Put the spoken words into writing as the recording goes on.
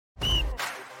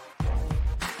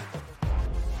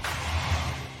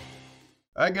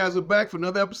All right, guys, we're back for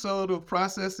another episode of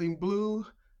Processing Blue.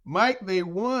 Mike, they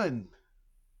won.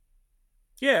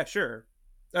 Yeah, sure.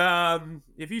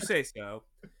 If you say so.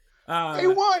 They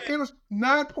Uh, won. It was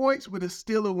 9 points, but it's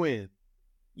still a win.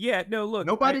 yeah, no, look,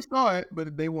 Nobody saw it,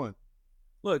 but they won.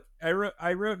 I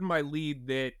wrote in my lead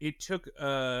that it took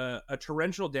a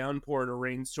torrential downpour and a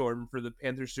rainstorm for the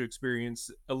Panthers to experience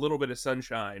a little bit of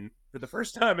sunshine for the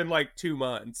first time in like 2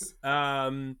 months.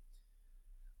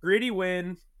 Gritty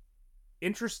win,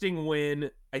 interesting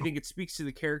win. I think it speaks to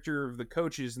the character of the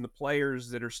coaches and the players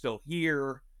that are still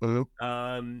here.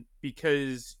 Mhm.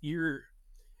 Because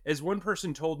as one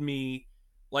person told me,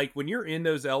 like when you're in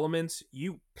those elements,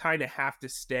 you kind of have to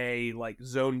stay like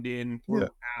zoned in Yeah,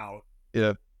 throughout.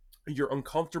 yeah, You're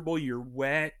uncomfortable, you're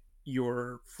wet,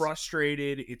 you're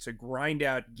frustrated. It's a grind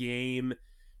out game.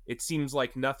 It seems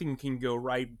like nothing can go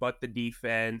right but the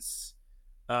defense.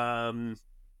 Um,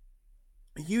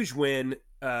 a huge win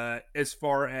as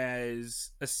far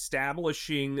as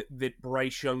establishing that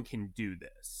Bryce Young can do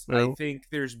this. I well, think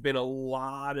there's been a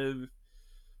lot of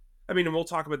and we'll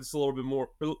talk about this a little bit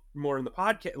more in the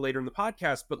podcast later in the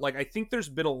podcast, but like I think there's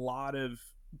been a lot of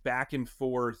back and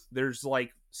forth. There's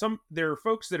like there are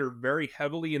folks that are very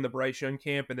heavily in the Bryce Young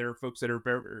camp, and there are folks that are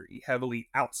very heavily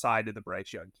outside of the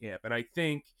Bryce Young camp. And I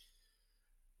think,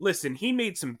 listen, he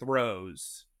made some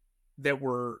throws that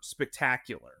were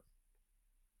spectacular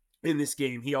in this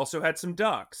game. He also had some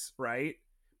ducks, right?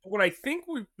 But what I think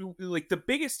like the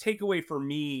biggest takeaway for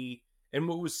me and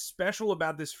what was special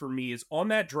about this for me is on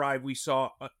that drive, we saw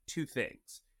two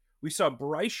things. We saw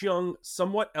Bryce Young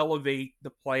somewhat elevate the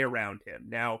play around him.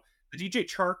 Now, the DJ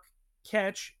Chark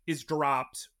catch is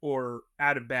dropped or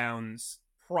out of bounds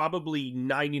probably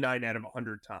 99 out of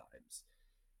 100 times.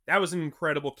 That was an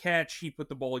incredible catch. He put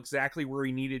the ball exactly where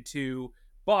he needed to,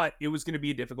 but it was going to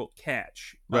be a difficult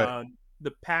catch. right.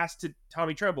 The pass to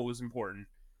Tommy Tremble was important.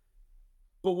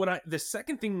 But the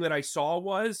second thing that I saw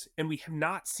was, and we have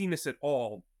not seen this at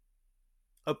all,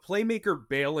 a playmaker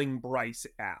bailing Bryce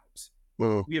out.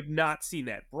 Well, We have not seen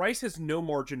that. Bryce has no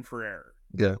margin for error.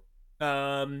 yeah,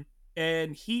 Um,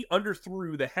 and he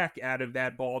underthrew the heck out of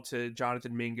that ball to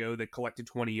Jonathan Mingo that collected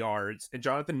 20 yards. And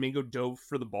Jonathan Mingo dove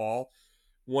for the ball,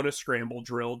 won a scramble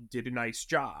drill, did a nice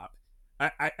job.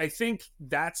 I think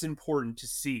that's important to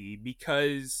see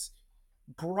because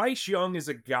Bryce Young is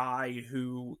a guy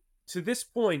who, to this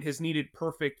point, has needed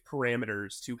perfect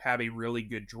parameters to have a really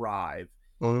good drive.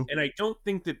 mhm. And I don't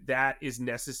think that that is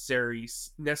necessarily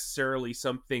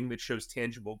something that shows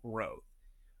tangible growth.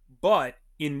 But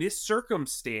in this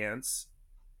circumstance,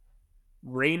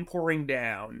 rain pouring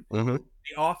down, Mhm.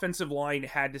 the offensive line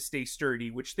had to stay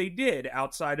sturdy, which they did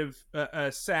outside of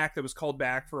a sack that was called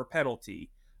back for a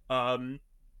penalty. Um,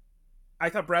 I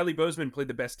thought Bradley Bozeman played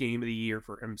the best game of the year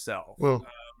for himself. Well,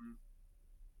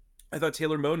 I thought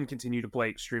Taylor Moton continued to play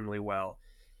extremely well.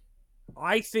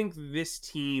 I think this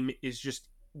team is just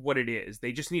what it is.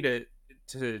 They just need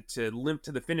to limp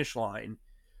to the finish line.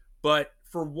 But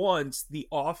for once, the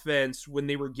offense, when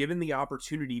they were given the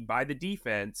opportunity by the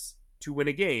defense to win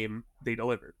a game, they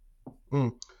delivered.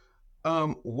 mm.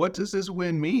 What does this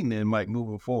win mean then, Mike,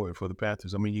 moving forward for the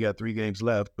Panthers? I mean, you got 3 games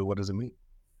left, but what does it mean?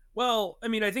 Well,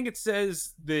 I think it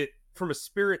says that from a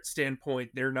spirit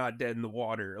standpoint, they're not dead in the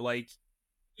water. Like,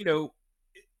 you know,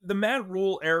 the Matt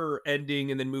Rule error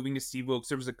ending and then moving to Steve Wilkes,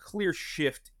 there was a clear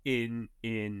shift in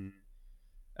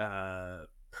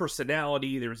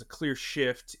personality. There was a clear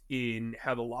shift in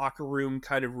how the locker room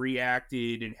kind of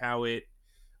reacted and how it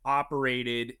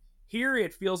operated. Here,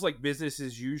 it feels like business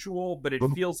as usual, but it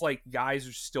Mhm. feels like guys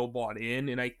are still bought in.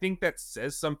 And I think that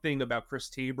says something about Chris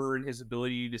Tabor and his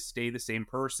ability to stay the same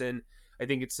person. I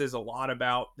think it says a lot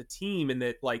about the team and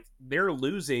that, like, they're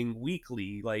losing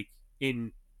weekly, like,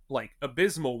 in like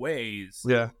abysmal ways,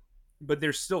 Yeah. but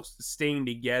they're still staying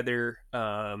together.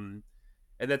 And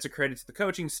that's a credit to the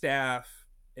coaching staff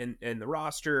and the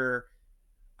roster.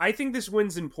 I think this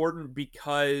win's important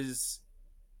because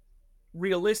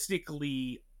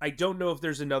realistically, I don't know if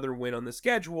there's another win on the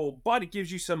schedule, but it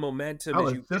gives you some momentum I as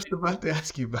was you. just about to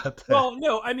ask you about that. Well,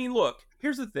 no, look.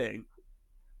 Here's the thing.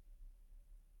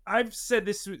 I've said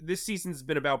this season's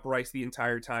been about Bryce the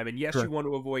entire time, and yes, you Sure. want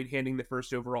to avoid handing the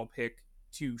first overall pick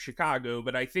to Chicago,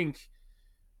 but I think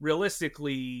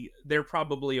realistically, they're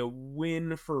probably a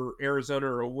win for Arizona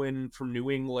or a win from New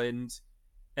England,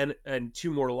 and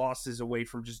two more losses away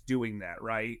from just doing that,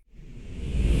 right?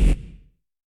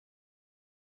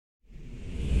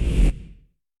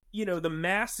 The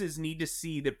masses need to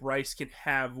see that Bryce can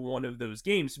have one of those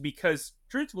games because,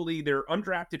 truthfully, they're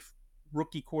undrafted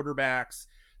rookie quarterbacks.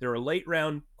 There are late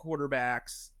round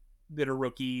quarterbacks that are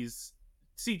rookies,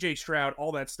 CJ Stroud,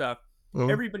 all that stuff. Well,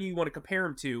 everybody you want to compare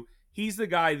him to, he's the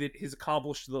guy that has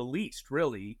accomplished the least,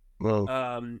 really. well,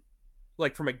 Um,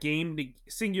 like from a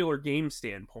singular game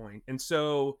standpoint. And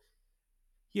so,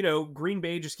 Green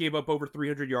Bay just gave up over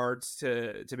 300 yards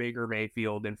to Baker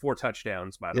Mayfield and 4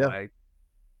 touchdowns, by the yeah. way.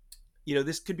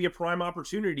 This could be a prime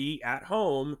opportunity at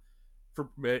home for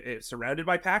surrounded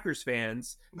by Packers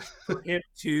fans for him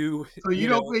to, So you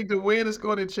don't think the win is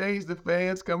going to change the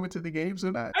fans coming to the games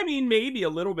or not? I mean, maybe a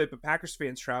little bit, but Packers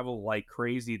fans travel like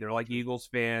crazy. They're like Eagles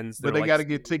fans. But They're they like, got to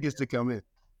get tickets to come in.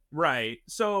 right.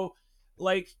 So,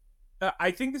 like,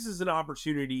 I think this is an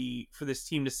opportunity for this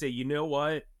team to say, you know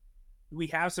what? We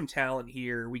have some talent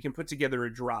here. We can put together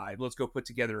a drive. Let's go put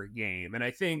together a game. And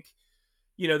I think,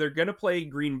 they're going to play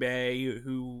Green Bay,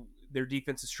 who their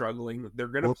defense is struggling. They're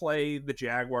going to Well, play the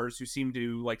Jaguars, who seem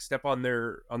to like step on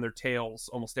their tails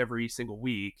almost every single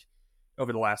week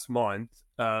over the last month.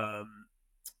 And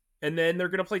then they're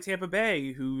going to play Tampa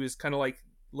Bay, who is kind of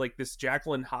like this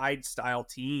Jacqueline Hyde style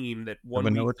team that never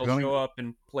one know week what's they'll going show on. up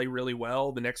and play really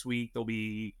well, the next week they'll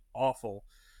be awful.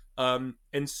 And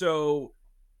so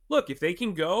look, if they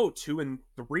can go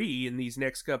 2-3 in these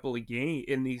next couple of games,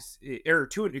 in these or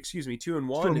two, excuse me, two and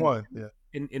Two one and one. Yeah.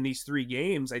 in these 3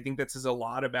 games, I think that says a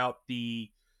lot about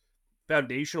the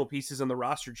foundational pieces on the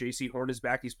roster. JC Horn is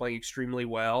back; he's playing extremely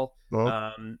well.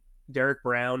 Well, Derek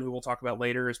Brown, who we'll talk about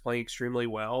later, is playing extremely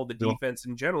well. The well, defense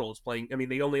in general is playing. I mean,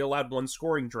 they only allowed one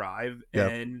scoring drive, yeah.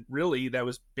 and really that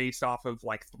was based off of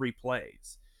like 3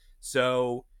 plays.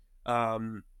 So,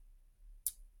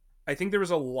 I think there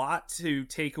was a lot to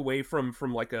take away from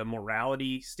like a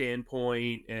morality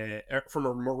standpoint, from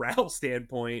a morale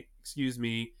standpoint, excuse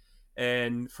me,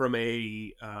 and from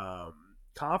a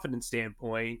confidence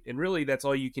standpoint. And really, that's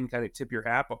all you can kind of tip your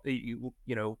hat, lean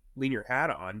your hat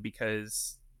on,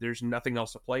 because there's nothing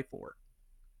else to play for.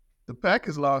 The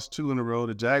Packers lost 2 in a row.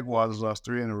 The Jaguars lost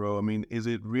 3 in a row. I mean, is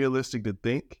it realistic to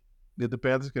think that the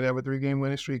Panthers could have a 3-game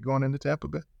winning streak going into Tampa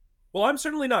Bay? Well, I'm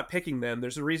certainly not picking them.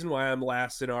 There's a reason why I'm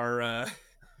last in our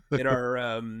in our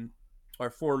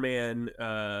 4-man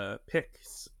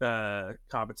picks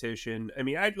competition. I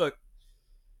mean, I'd look.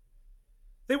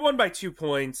 They won by 2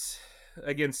 points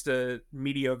against a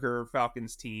mediocre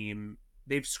Falcons team.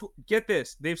 Get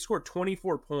this, they've scored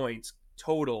 24 points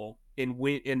total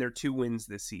in their 2 wins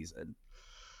this season.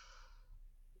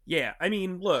 Yeah, I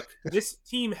mean, look, this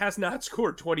team has not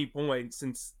scored 20 points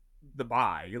since the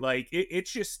bye. Like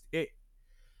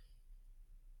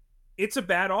it's a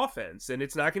bad offense, and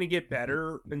it's not going to get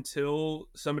better until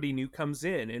somebody new comes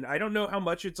in. And I don't know how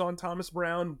much it's on Thomas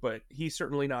Brown, but he's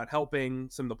certainly not helping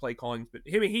some of the play calling. But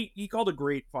he called a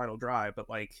great final drive, but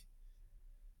like,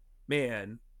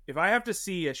 man, if I have to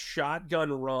see a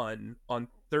shotgun run on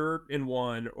 3rd and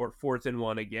 1 or 4th and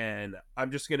 1 again,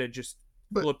 I'm just gonna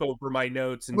But flip over my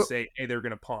notes and but say, hey, they're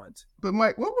gonna punt. but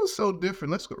Mike, what was so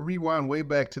different? Let's rewind way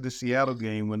back to the Seattle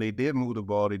game when they did move the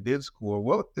ball, they did score.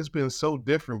 What has been so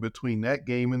different between that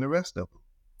game and the rest of them?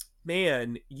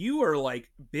 Man, you are like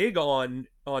big on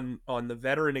the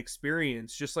veteran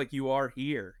experience, just like you are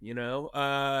here.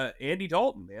 Andy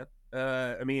Dalton, man.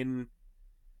 I mean,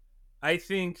 I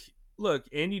think, look,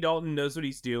 Andy Dalton knows what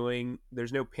he's doing.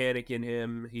 There's no panic in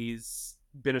him. He's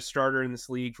been a starter in this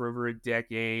league for over a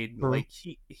decade. Mhm. Like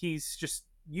he's just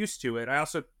used to it. I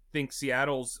also think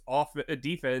Seattle's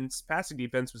passing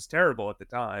defense was terrible at the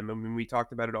time. I mean, we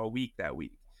talked about it all week that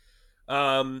week.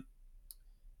 Um,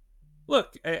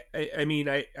 Look, I mean,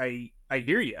 I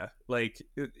hear you. Like,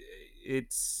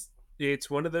 it's it's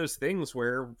one of those things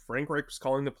where Frank Reich was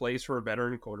calling the plays for a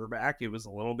veteran quarterback. It was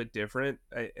a little bit different,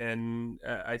 and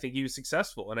I think he was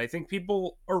successful. And I think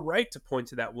people are right to point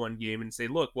to that one game and say,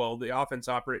 look, well, the offense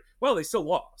operate well. They still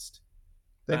lost,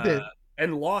 They uh, did.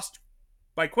 and lost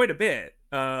by quite a bit.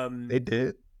 They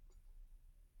did.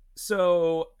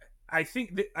 So I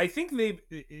think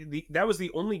that was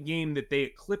the only game that they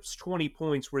eclipsed 20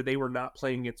 points where they were not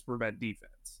playing against prevent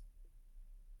defense.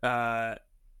 Uh,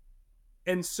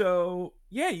 and so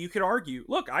yeah, you could argue.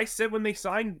 Look, I said when they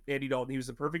signed Andy Dalton, he was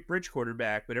the perfect bridge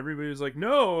quarterback, but everybody was like,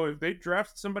 no, if they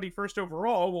draft somebody first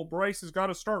overall, well, Bryce has got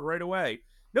to start right away.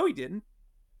 No, he didn't.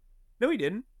 No, he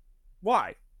didn't.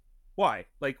 Why? Why?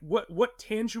 Like, what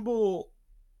tangible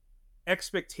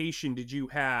expectation did you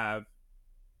have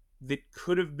that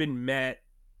could have been met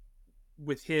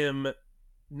with him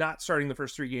not starting the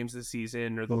first 3 games of the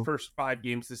season or the True. first 5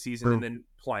 games of the season and True. then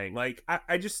playing? Like,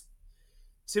 I just,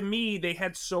 to me, they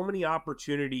had so many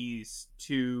opportunities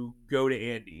to go to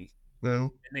Andy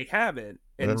No. and they haven't.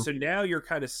 And No. so now you're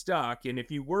kind of stuck. And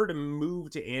if you were to move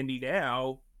to Andy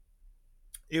now,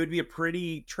 it would be a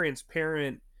pretty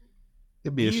transparent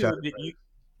It'd be a view shot. that you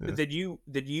Yeah.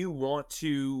 that you want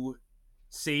to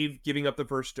save giving up the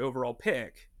first overall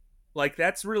pick. Like,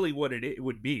 that's really what it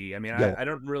would be. I mean, Yeah. I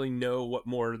don't really know what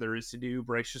more there is to do.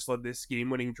 Bryce just led this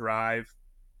game-winning drive.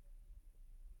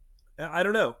 I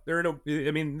don't know. They're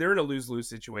in a lose-lose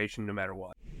situation no matter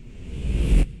what.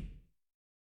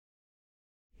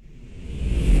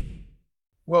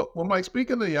 Well, Mike,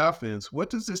 speaking of the offense, what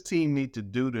does this team need to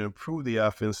do to improve the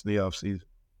offense in the offseason?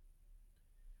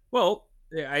 Well,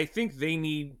 I think they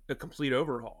need a complete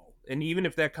overhaul. And even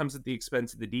if that comes at the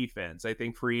expense of the defense, I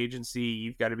think free agency,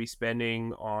 you've got to be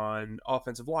spending on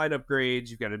offensive line upgrades.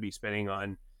 You've got to be spending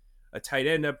on a tight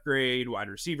end upgrade, wide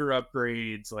receiver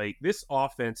upgrades. Like, this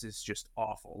offense is just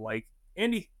awful. Like,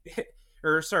 Adam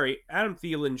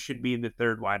Thielen should be the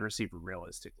third wide receiver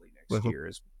realistically next Mhm. year,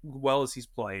 as well as he's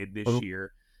played this Mhm.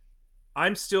 year.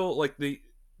 I'm still like the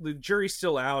jury's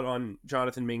still out on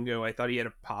Jonathan Mingo. I thought he had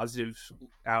a positive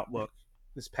outlook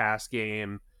this past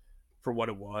game for what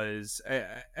it was.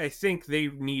 I think they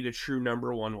need a true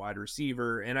number one wide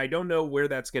receiver, and I don't know where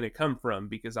that's going to come from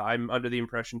because I'm under the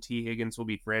impression T. Higgins will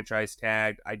be franchise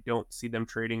tagged. I don't see them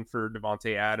trading for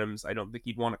Devontae Adams. I don't think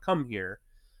he'd want to come here.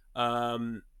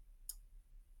 Um,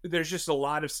 there's just a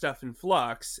lot of stuff in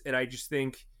flux, and I just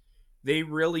think they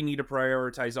really need to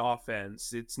prioritize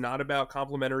offense. It's not about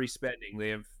complementary spending.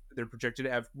 They're projected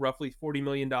to have roughly $40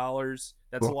 million.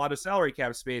 That's a Well, lot of salary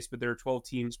cap space, but there are 12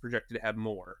 teams projected to have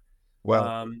more.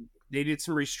 wow. They did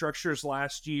some restructures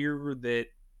last year that,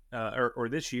 or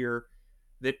this year,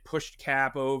 that pushed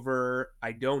cap over.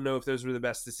 I don't know if those were the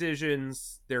best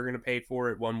decisions. They're going to pay for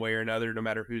it one way or another, no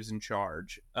matter who's in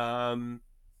charge.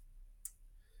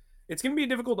 It's going to be a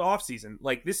difficult offseason.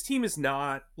 Like, this team is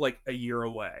not like a year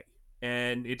away.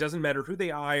 And it doesn't matter who they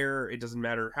hire. It doesn't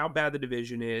matter how bad the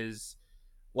division is.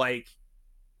 Like,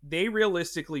 they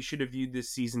realistically should have viewed this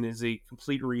season as a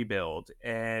complete rebuild,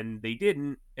 and they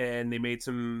didn't. And they made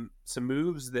some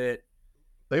moves that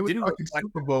They were didn't talking reflect.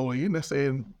 Super Bowl, and you're not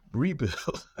saying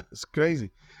rebuild. It's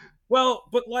crazy. Well,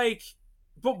 but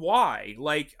why?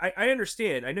 Like, I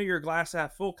understand. I know you're a glass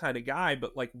half full kind of guy,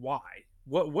 but like, why?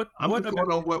 I'm What just about?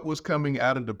 going on what was coming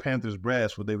out of the Panthers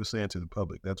brass, what they were saying to the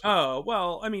public. That's what. Oh,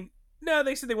 well, I mean, no,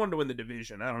 they said they wanted to win the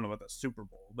division. I don't know about the Super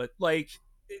Bowl, but like,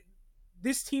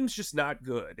 this team's just not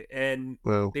good, and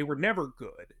Well, they were never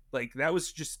good. Like, that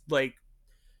was just like,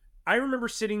 I remember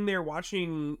sitting there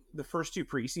watching the first two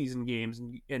preseason games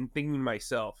and thinking to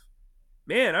myself,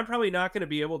 man, I'm probably not going to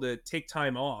be able to take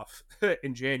time off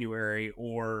in January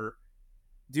or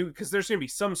do, because there's going to be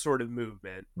some sort of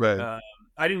movement. right. Um,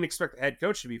 I didn't expect the head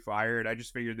coach to be fired. I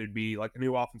just figured there'd be like a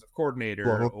new offensive coordinator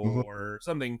Well, mhm. or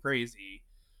something crazy.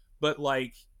 But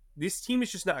like, this team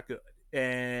is just not good,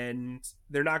 and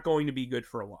they're not going to be good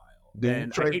for a while. Then you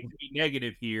And I trade. hate to be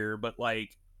negative here, but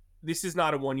like, this is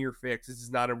not a 1 year fix. This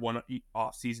is not a one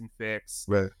off season fix.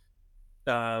 Right.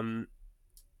 Um,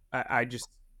 I just,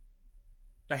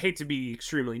 I hate to be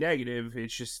extremely negative.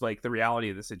 It's just like the reality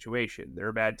of the situation. They're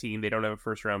a bad team. They don't have a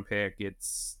first round pick.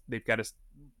 They've got to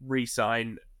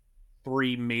re-sign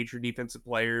three major defensive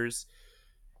players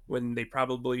when they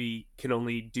probably can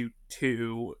only do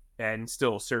two and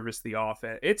still service the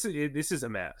offense. This is a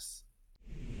mess.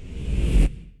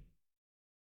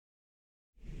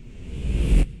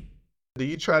 Do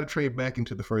you try to trade back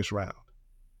into the first round?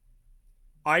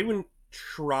 I wouldn't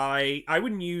try. I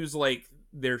wouldn't use like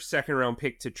their second round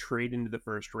pick to trade into the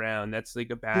first round. That's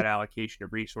like a bad allocation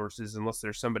of resources unless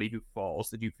there's somebody who falls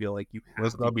that you feel like you Well,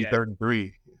 it's have to going to be get.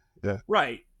 33. Yeah.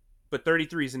 Right. But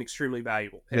 33 is an extremely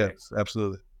valuable pick. Yes,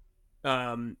 absolutely.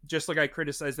 Just like I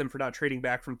criticize them for not trading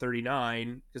back from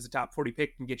 39 because the top 40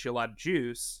 pick can get you a lot of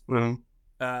juice. Mhm.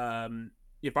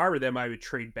 If I were them, I would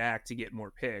trade back to get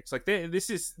more picks. Like, this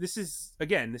is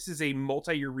again, this is a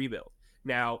multi-year rebuild.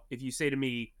 Now, if you say to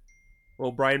me,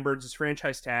 well, Brian Burns is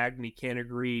franchise tagged and he can't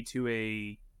agree to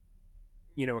a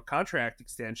contract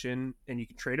extension, and you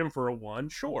can trade him for a one,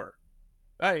 sure.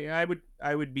 I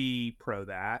would be pro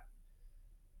that.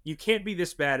 You can't be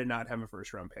this bad and not have a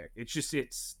first round pick.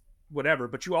 It's whatever.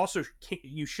 But you also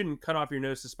you shouldn't cut off your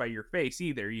nose to spite your face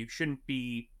either. You shouldn't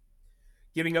be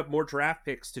giving up more draft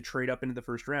picks to trade up into the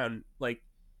first round. Like,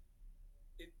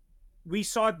 we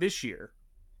saw it this year.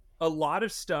 A lot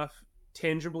of stuff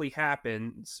tangibly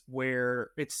happens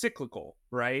where it's cyclical,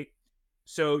 right?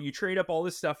 So you trade up all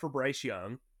this stuff for Bryce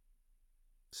Young.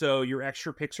 So your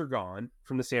extra picks are gone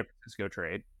from the San Francisco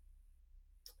trade.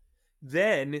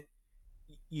 Then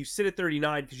you sit at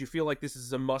 39 because you feel like this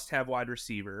is a must-have wide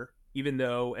receiver, even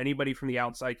though anybody from the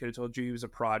outside could have told you he was a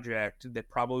project that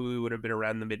probably would have been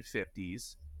around the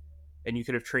mid-50s. And you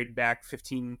could have traded back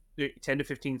 10 to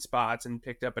 15 spots and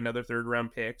picked up another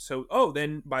third-round pick. So,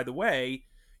 then, by the way,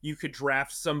 you could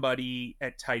draft somebody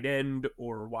at tight end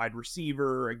or wide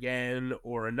receiver again,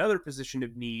 or another position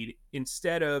of need,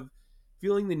 instead of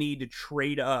feeling the need to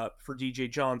trade up for DJ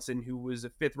Johnson, who was a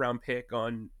 5th-round pick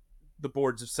on the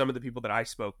boards of some of the people that I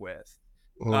spoke with.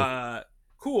 Mm. Uh,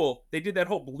 cool. They did that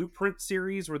whole blueprint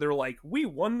series where they're like, we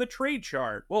won the trade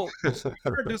chart. Well, the trade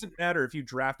chart doesn't matter if you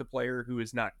draft a player who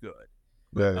is not good.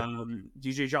 Right.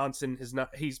 DJ Johnson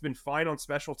he's been fine on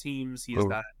special teams. He has Mm.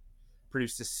 not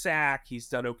produced a sack. He's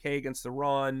done okay against the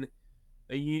run.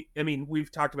 I mean, we've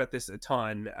talked about this a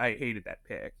ton. I hated that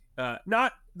pick.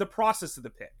 Not the process of the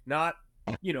pick. Not,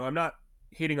 I'm not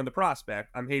hating on the prospect.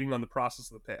 I'm hating on the process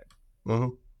of the pick.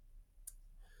 Mm-hmm.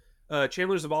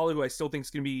 Chandler Zavala, who I still think is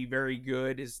going to be very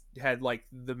good, has had like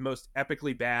the most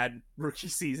epically bad rookie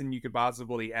season you could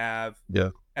possibly have.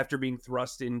 Yeah. After being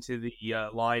thrust into the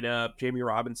lineup. Jamie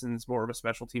Robinson's more of a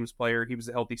special teams player. He was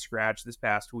a healthy scratch this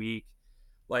past week.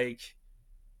 Like,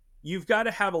 you've got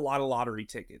to have a lot of lottery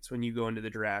tickets when you go into the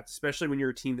draft, especially when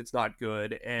you're a team that's not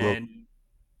good. And,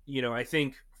 I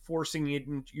think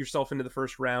forcing yourself into the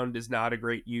first round is not a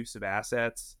great use of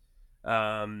assets.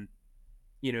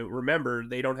 Remember,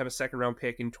 they don't have a 2nd-round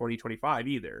pick in 2025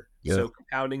 either. Yeah. So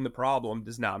compounding the problem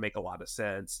does not make a lot of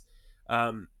sense.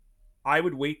 I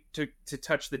would wait to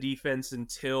touch the defense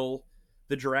until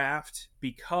the draft,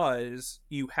 because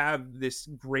you have this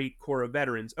great core of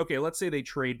veterans. Okay, let's say they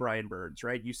trade Brian Burns,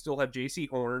 right? You still have J.C.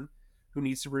 Horn, who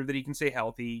needs to prove that he can stay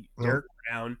healthy. Derek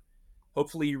Brown.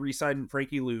 Hopefully you re-sign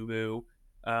Frankie Louvu.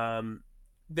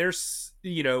 There's,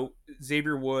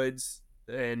 Xavier Woods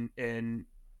and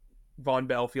Von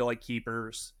Bell feel like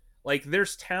keepers. Like,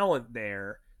 there's talent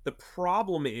there. The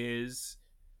problem is,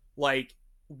 like,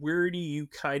 where do you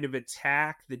kind of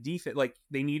attack the defense? Like,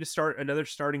 they need to start another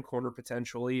starting corner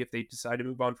potentially if they decide to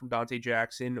move on from Dante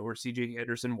Jackson or CJ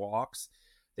Henderson walks.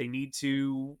 They need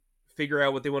to figure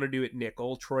out what they want to do at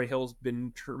nickel. Troy Hill's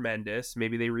been tremendous.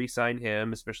 Maybe they re-sign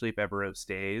him, especially if Evero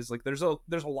stays. Like, there's a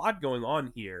lot going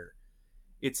on here.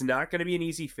 It's not going to be an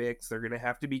easy fix. They're going to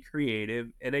have to be creative.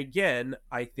 And again,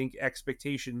 I think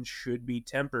expectations should be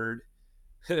tempered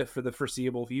for the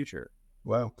foreseeable future.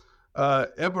 Wow.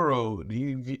 Evero,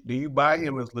 do you buy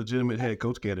him as legitimate head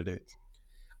coach candidate?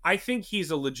 I think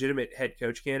he's a legitimate head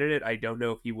coach candidate. I don't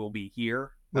know if he will be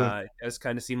here. It does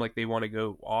kind of seem like they want to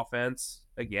go offense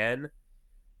again.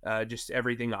 Just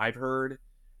everything I've heard.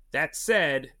 That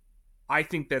said, I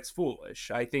think that's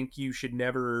foolish. I think you should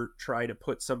never try to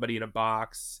put somebody in a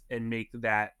box and make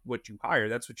that what you hire.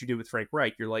 That's what you did with Frank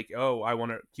Reich. You're like, oh, I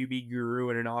want a QB guru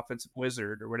and an offensive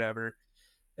wizard or whatever.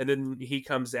 And then he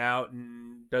comes out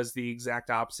and does the exact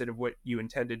opposite of what you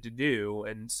intended to do.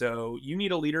 And so you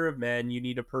need a leader of men. You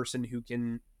need a person who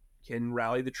can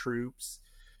rally the troops,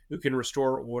 who can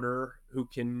restore order, who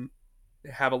can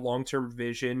have a long-term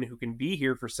vision, who can be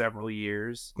here for several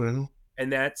years. Mm-hmm.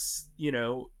 And that's,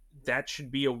 that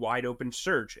should be a wide open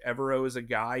search. Evero is a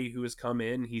guy who has come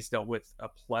in. He's dealt with a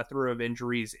plethora of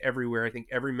injuries everywhere. I think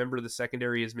every member of the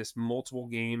secondary has missed multiple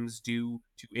games due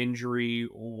to injury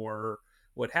or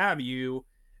what have you.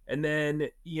 And then,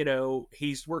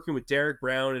 he's working with Derek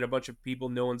Brown and a bunch of people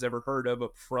no one's ever heard of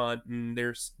up front. And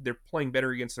they're playing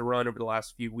better against the run over the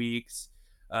last few weeks.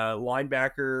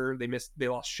 Linebacker, they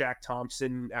lost Shaq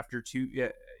Thompson after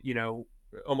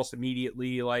almost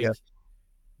immediately. Like,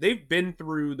 they've been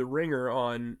through the ringer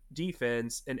on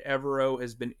defense, and Evero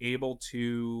has been able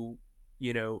to,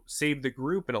 save the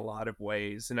group in a lot of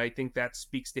ways. And I think that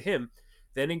speaks to him.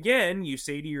 Then again, you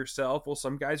say to yourself, well,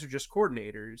 some guys are just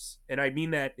coordinators. And I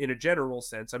mean that in a general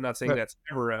sense. I'm not saying that's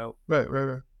Evero.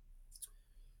 Right.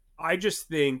 I just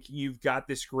think you've got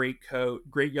this great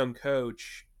young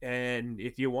coach. And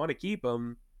if you want to keep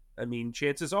him, I mean,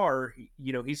 chances are,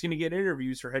 he's going to get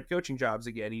interviews for head coaching jobs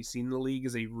again. He's seen the league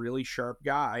as a really sharp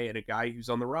guy and a guy who's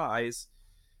on the rise.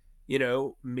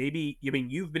 Maybe,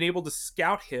 you've been able to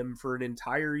scout him for an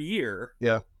entire year.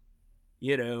 Yeah.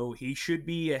 He should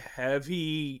be a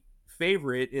heavy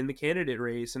favorite in the candidate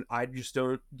race, and I just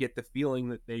don't get the feeling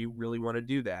that they really want to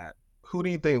do that. Who do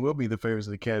you think will be the favorites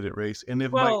of the candidate race? And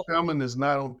if Mike Tomlin is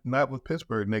not with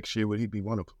Pittsburgh next year, would he be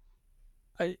one of them?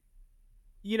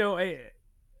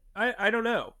 I don't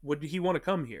know. Would he want to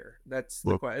come here? That's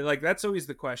the question. Like, that's always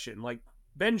the question. Like,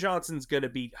 Ben Johnson's going to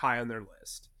be high on their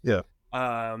list. Yeah.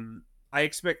 I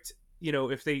expect,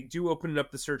 if they do open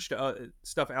up the search to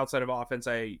stuff outside of offense,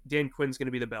 Dan Quinn's going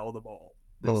to be the belle of the ball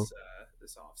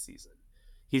this offseason.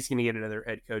 He's going to get another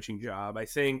head coaching job. I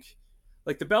think,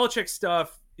 like, the Belichick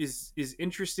stuff is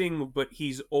interesting, but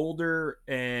he's older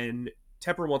and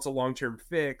Tepper wants a long-term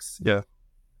fix. Yeah.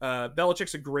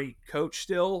 Belichick's a great coach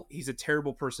still. He's a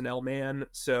terrible personnel man.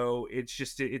 So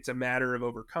it's a matter of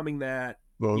overcoming that.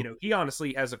 You Well, know, he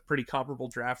honestly has a pretty comparable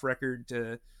draft record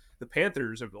to the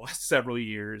Panthers over the last several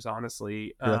years,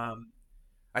 honestly. yeah.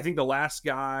 I think the last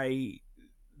guy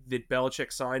that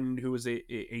Belichick signed who was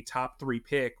a top 3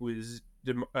 pick was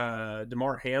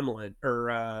DeMar Hamlin,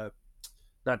 or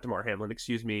not DeMar Hamlin,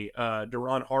 excuse me,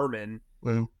 Deron Harmon.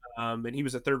 Well, And he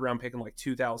was a 3rd round pick in like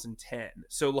 2010.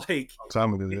 So like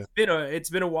time ago, yeah. it's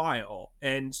been a while.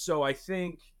 And so I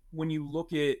think when you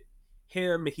look at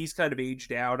him, he's kind of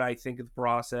aged out, I think, of the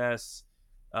process.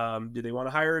 Do they want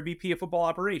to hire a VP of football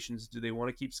operations? Do they want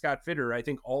to keep Scott Fitter? I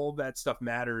think all of that stuff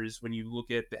matters when you look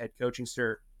at the head coaching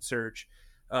search.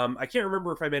 I can't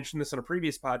remember if I mentioned this on a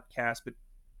previous podcast, but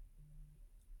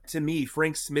to me,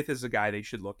 Frank Smith is a guy they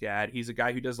should look at. He's a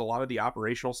guy who does a lot of the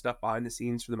operational stuff behind the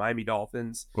scenes for the Miami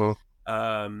Dolphins. Well,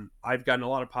 I've gotten a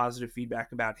lot of positive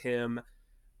feedback about him.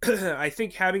 I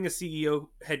think having a CEO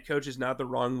head coach is not the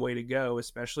wrong way to go,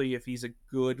 especially if he's a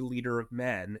good leader of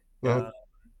men, well,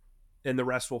 and the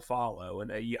rest will follow.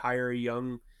 And you hire a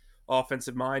young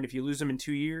offensive mind. If you lose him in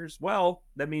 2 years, well,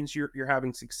 that means you're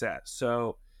having success.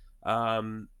 So,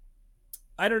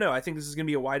 I don't know. I think this is going to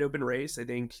be a wide open race. I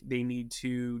think they need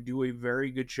to do a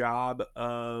very good job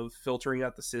of filtering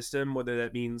out the system, whether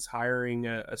that means hiring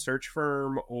a search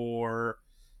firm or,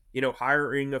 you know,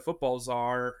 hiring a football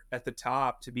czar at the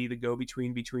top to be the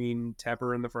go-between between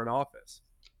Tepper and the front office.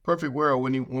 perfect world.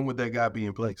 When would that guy be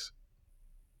in place?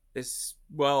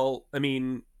 Well, I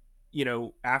mean, you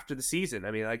know, after the season.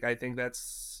 I mean, like, I think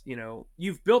that's, you know,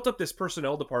 you've built up this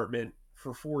personnel department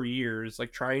for 4 years,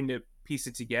 like trying to piece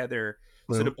it together.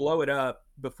 So Well, to blow it up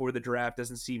before the draft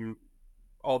doesn't seem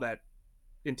all that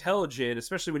intelligent,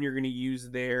 especially when you're going to use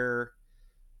their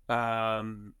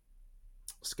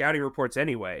scouting reports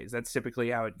anyways. That's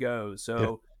typically how it goes. yeah.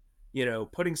 So, you know,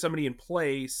 putting somebody in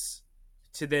place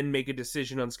to then make a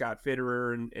decision on Scott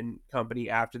Fitterer and company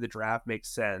after the draft makes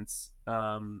sense.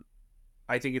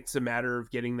 I think it's a matter of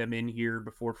getting them in here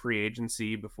before free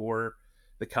agency, before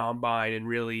the combine, and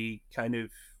really kind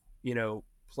of, you know,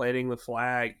 planting the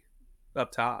flag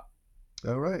up top.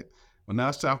 All right. Well, now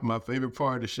it's time for my favorite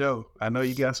part of the show. I know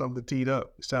you got something teed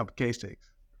up. It's time for case takes.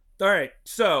 All right,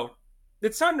 so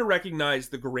it's time to recognize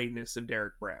the greatness of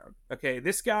Derek Brown. Okay,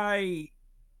 this guy,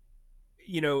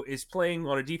 you know, is playing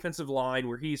on a defensive line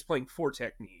where he's playing 4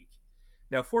 technique.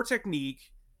 Now, 4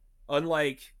 technique,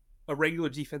 unlike a regular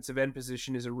defensive end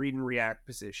position, is a read and react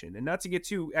position. And not to get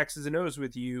too X's and O's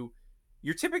with you,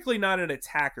 you're typically not an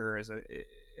attacker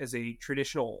as a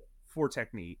traditional 4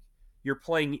 technique. You're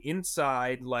playing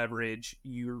inside leverage,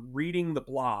 you're reading the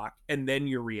block, and then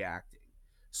you're reacting.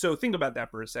 So think about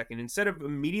that for a second. Instead of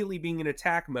immediately being in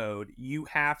attack mode, you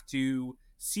have to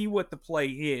see what the play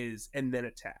is and then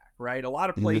attack, right? A lot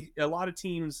of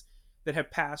teams that have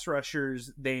pass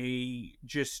rushers, they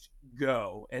just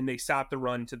go and they stop the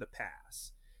run to the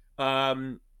pass.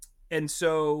 And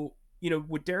so, you know,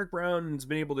 what Derek Brown's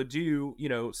been able to do, you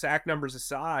know, sack numbers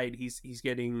aside, he's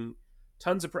getting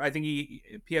tons of. I think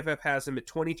PFF has him at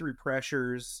 23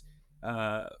 pressures,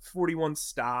 41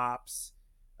 stops.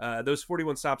 Those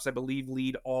 41 stops, I believe,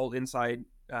 lead all inside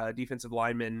defensive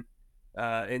linemen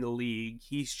in the league.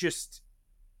 He's just,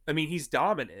 I mean, he's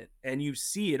dominant, and you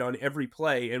see it on every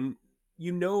play. And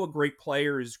you know a great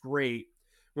player is great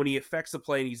when he affects the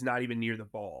play and he's not even near the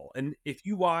ball. And if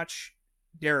you watch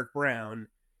Derek Brown,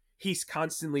 he's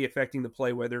constantly affecting the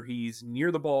play, whether he's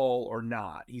near the ball or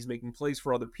not. He's making plays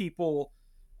for other people.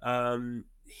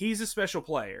 He's a special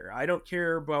player. I don't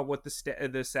care about what the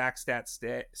sack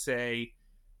stats say.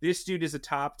 This dude is a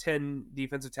top 10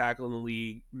 defensive tackle in the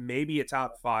league, maybe a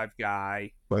top 5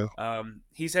 guy. Well,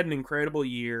 He's had an incredible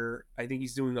year. I think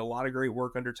he's doing a lot of great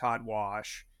work under Todd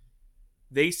Wash.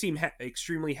 They seem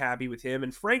extremely happy with him.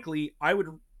 And frankly, I would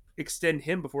extend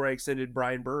him before I extended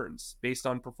Brian Burns based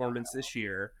on performance this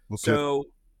year. okay. So,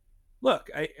 look,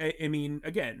 I mean,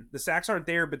 again, the sacks aren't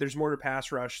there, but there's more to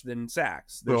pass rush than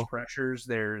sacks. There's pressures.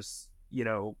 There's, you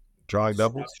know, drawing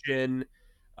doubles.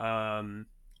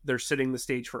 They're setting the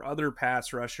stage for other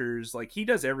pass rushers. Like, he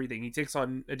does everything. He takes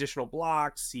on additional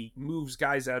blocks. He moves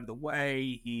guys out of the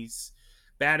way. He's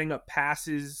batting up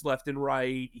passes left and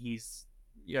right.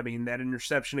 I mean, that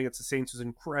interception against the Saints was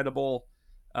incredible.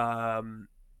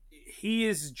 He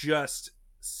is just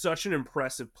such an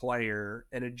impressive player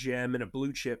and a gem and a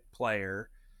blue chip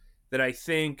player that I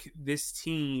think this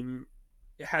team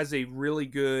has a really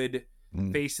good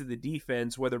face of the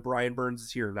defense, whether Brian Burns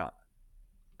is here or not.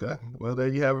 Okay. Well, there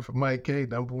you have it from Mike K,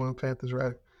 #1 Panthers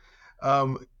writer.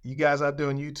 You guys out there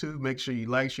on YouTube, make sure you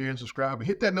like, share, and subscribe, and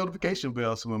hit that notification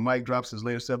bell so when Mike drops his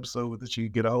latest episode with us, you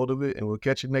can get a hold of it. And we'll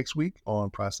catch you next week on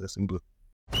Processing Blue.